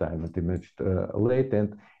at that time. It emerged late,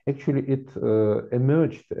 and actually it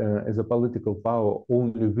emerged as a political power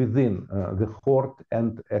only within the horde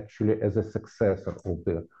and actually as a successor of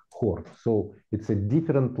the horde. So it's a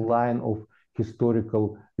different line of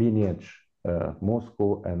historical lineage,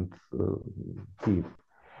 Moscow and Kiev.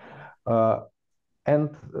 And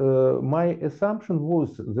my assumption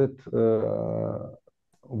was that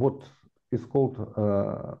what is called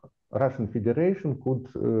Russian Federation could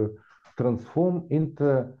transform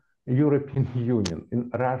into European Union, in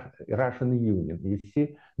Russian Union. You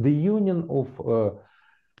see, the union of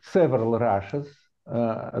several Russias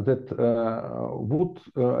that would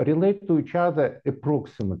relate to each other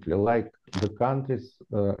approximately like the countries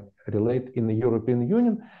relate in the European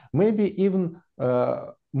Union, maybe even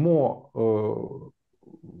more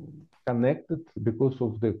connected because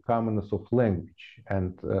of the commonness of language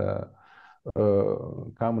and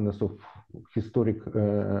commonness of historic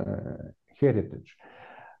heritage.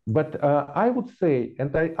 But I would say,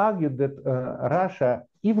 and I argued that Russia,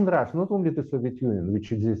 even Russia, not only the Soviet Union,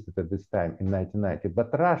 which existed at this time in 1990,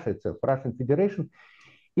 but Russia itself, Russian Federation,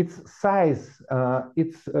 its size,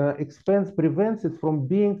 its expense prevents it from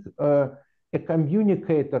being a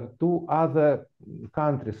communicator to other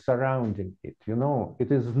countries surrounding it. You know,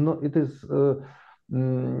 it is not. It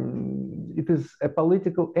is a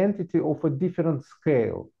political entity of a different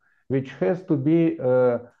scale, which has to be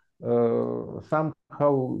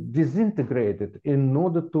somehow disintegrated in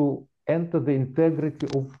order to enter the integrity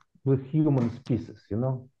of the human species, you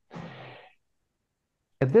know.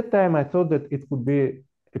 At that time, I thought that it would be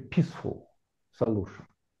a peaceful solution.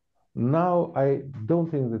 Now, I don't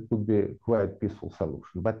think that would be quite a peaceful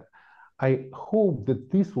solution, but I hope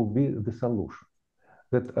that this will be the solution,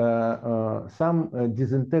 that some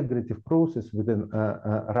disintegrative process within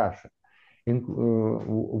Russia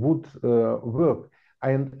would work.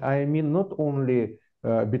 And I mean not only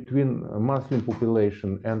between Muslim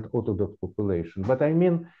population and Orthodox population, but I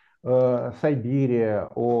mean Siberia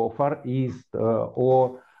or Far East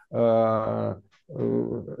or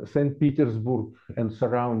St. Petersburg and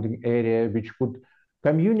surrounding area, which could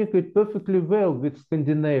communicate perfectly well with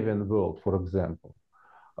Scandinavian world, for example.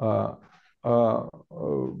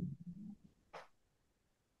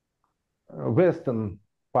 Western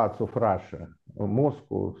parts of Russia,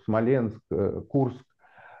 Moscow, Smolensk, Kursk,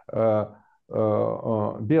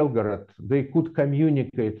 Belgorod, they could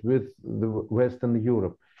communicate with the Western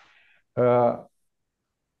Europe.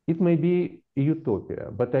 It may be a utopia,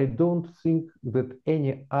 but I don't think that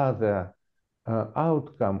any other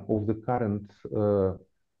outcome of the current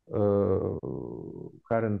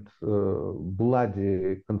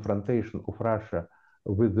bloody confrontation of Russia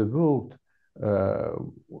with the world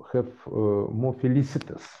have more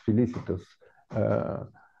felicitous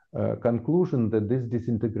conclusion that this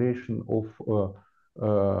disintegration of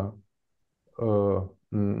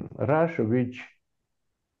Russia, which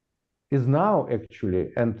is now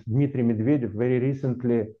actually, and Dmitry Medvedev very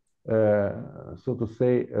recently, so to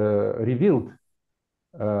say, revealed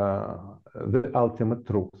the ultimate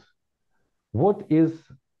truth. What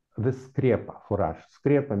is the skrepa for Russia?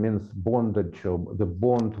 Skrepa means bondage, or the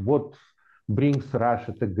bond, what brings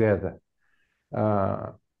Russia together.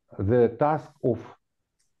 The task of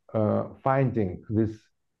finding this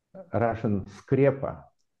Russian skrepa,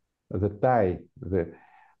 the tie,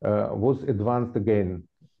 was advanced again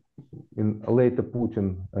in a later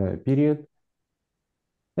Putin period.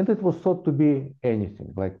 And it was thought to be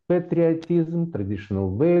anything like patriotism,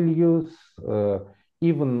 traditional values,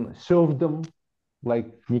 even serfdom, like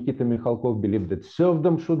Nikita Mikhalkov believed that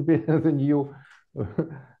serfdom should be the new,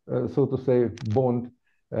 so to say, bond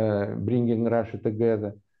bringing Russia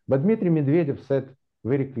together. But Dmitry Medvedev said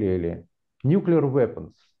very clearly, nuclear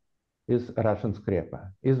weapons is Russian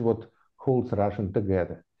skrepa, is what holds Russian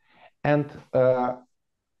together. And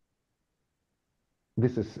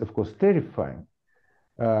this is, of course, terrifying.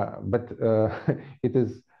 But it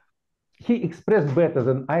is, he expressed better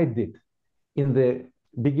than I did in the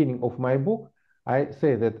beginning of my book. I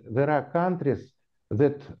say that there are countries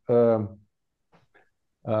that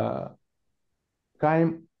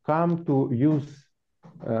come to use,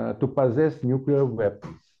 to possess nuclear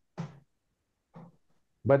weapons.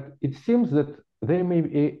 But it seems that there may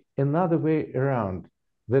be another way around,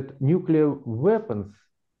 that nuclear weapons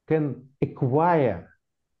can acquire,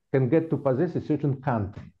 can get to possess a certain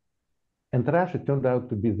country. And Russia turned out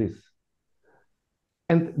to be this.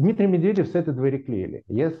 And Dmitry Medvedev said it very clearly,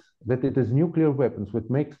 yes, that it is nuclear weapons which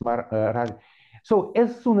makes Russia. So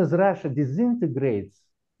as soon as Russia disintegrates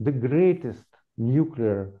the greatest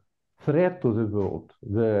nuclear threat to the world,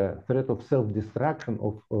 the threat of self-destruction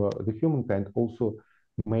of the humankind also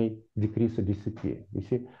may decrease or disappear. You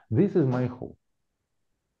see, this is my hope.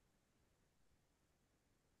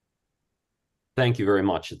 Thank you very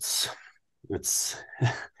much. It's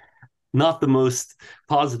not the most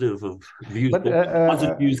positive of views. But,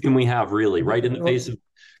 positive views can we have, really, right in the face of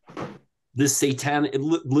this satanic,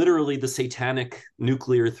 literally the satanic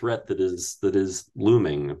nuclear threat that is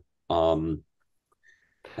looming.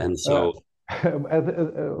 And so,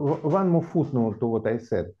 one more footnote to what I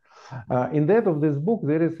said. In the end of this book,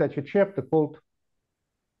 there is such a chapter called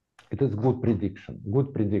 "It is Good Prediction."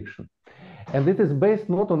 Good prediction. And it is based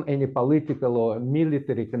not on any political or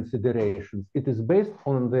military considerations. It is based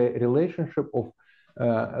on the relationship of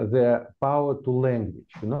the power to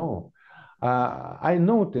language. You know, I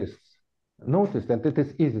noticed, and it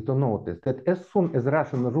is easy to notice, that as soon as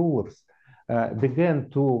Russian rulers began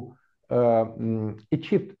to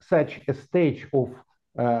achieve such a stage of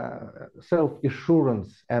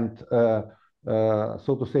self-assurance and,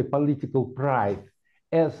 so to say, political pride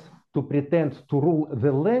as to pretend to rule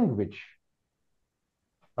the language,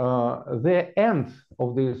 the end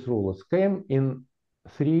of these rulers came in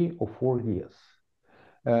 3 or 4 years.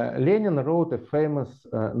 Lenin wrote a famous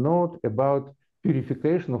note about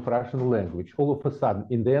purification of Russian language all of a sudden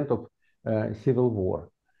in the end of Civil War.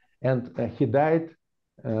 And he died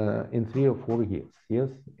in 3 or 4 years. Yes,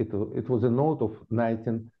 it was a note of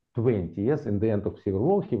 1920. Yes, in the end of Civil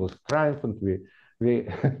War, he was triumphant.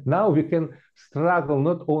 Now we can struggle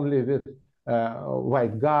not only with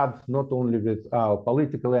white gods, not only with our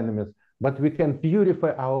political enemies, but we can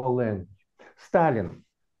purify our language. Stalin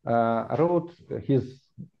wrote his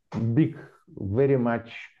big, very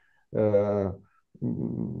much,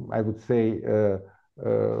 I would say,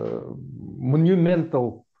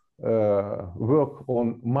 monumental work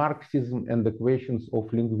on Marxism and the questions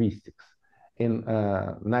of linguistics in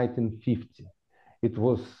 1950. It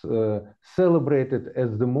was celebrated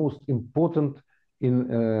as the most important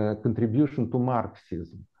contribution to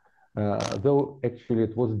Marxism, though actually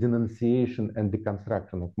it was denunciation and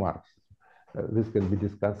deconstruction of Marxism. This can be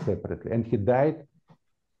discussed separately. And he died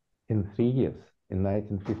in 3 years, in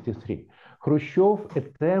 1953. Khrushchev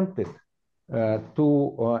attempted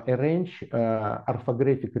to arrange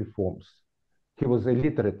orthographic reforms. He was a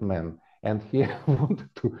literate man, and he wanted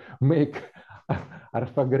to make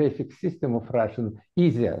orthographic system of Russian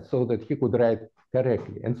easier so that he could write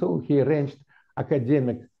correctly. And so he arranged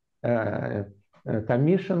academic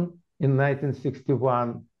commission in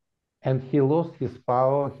 1961, and he lost his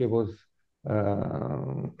power. He was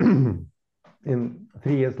in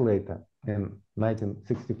 3 years later, in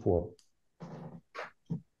 1964.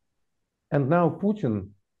 And now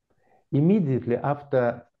Putin, immediately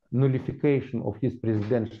after nullification of his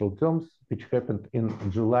presidential terms, which happened in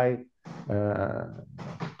July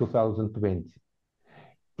 2020.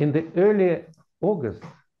 In the early August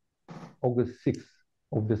 6th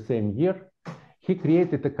of the same year, he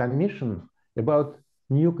created a commission about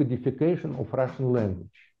new codification of Russian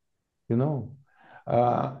language, you know.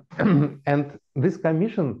 And this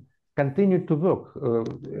commission continued to work.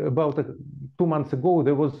 About 2 months ago,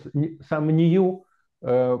 there was some new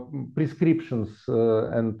prescriptions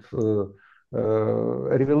and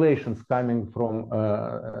revelations coming from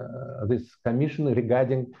this commission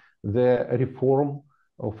regarding the reform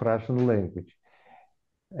of Russian language.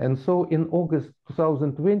 And so in August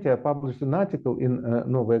 2020, I published an article in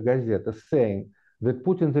Novaya Gazeta saying that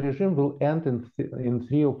Putin's regime will end in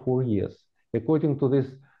 3 or 4 years, according to this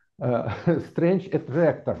strange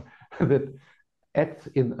attractor that acts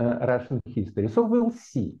in Russian history. So we'll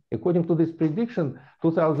see. According to this prediction,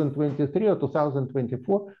 2023 or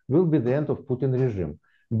 2024 will be the end of Putin regime,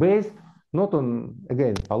 based not on,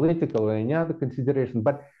 again, political or any other consideration,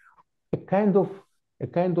 but a kind of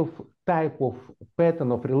type of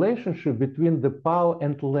pattern of relationship between the power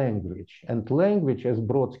and language. And language, as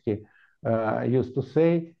Brodsky used to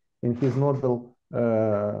say in his Nobel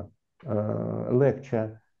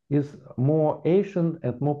lecture, is more ancient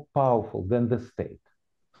and more powerful than the state.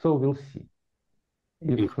 So we'll see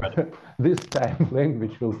if this time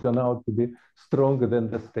language will turn out to be stronger than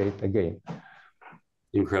the state again.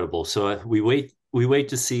 Incredible. So we wait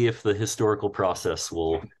to see if the historical process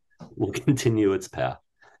will continue its path.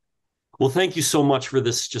 Well, thank you so much for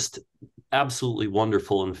this just absolutely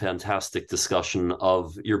wonderful and fantastic discussion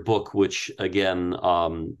of your book, which again,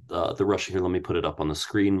 the Russian, here, let me put it up on the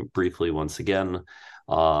screen briefly once again.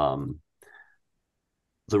 The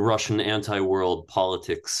Russian anti-world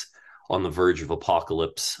politics on the verge of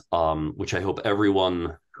apocalypse, which I hope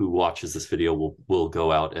everyone who watches this video will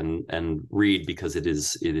go out and read, because it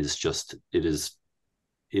is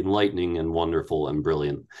enlightening and wonderful and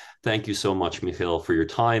brilliant. Thank you so much, Mikhail, for your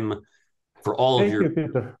time, for all of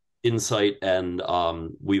your insight, and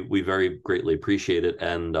we very greatly appreciate it.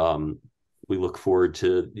 And we look forward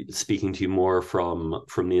to speaking to you more from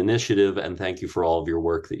the initiative, and thank you for all of your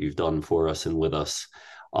work that you've done for us and with us.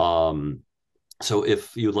 So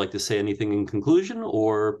if you'd like to say anything in conclusion,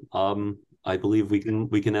 or I believe we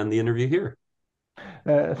can end the interview here.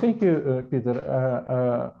 Thank you, Peter.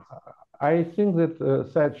 I think that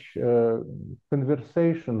such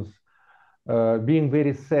conversations, being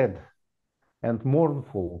very sad and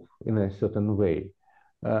mournful in a certain way,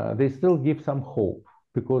 they still give some hope,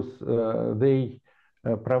 because they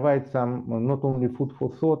provide some not only food for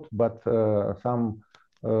thought, but some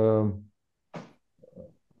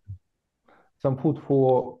food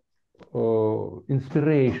for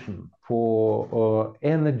inspiration, for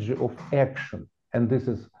energy of action. And this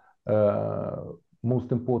is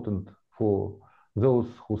most important for those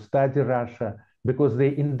who study Russia, because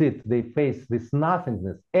they face this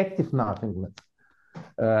nothingness, active nothingness,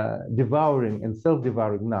 devouring and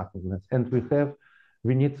self-devouring nothingness. And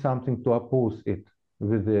we need something to oppose it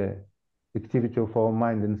with the activity of our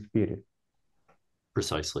mind and spirit.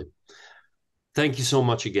 Precisely. Thank you so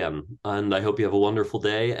much again. And I hope you have a wonderful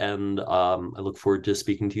day. And I look forward to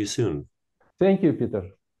speaking to you soon. Thank you, Peter.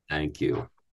 Thank you.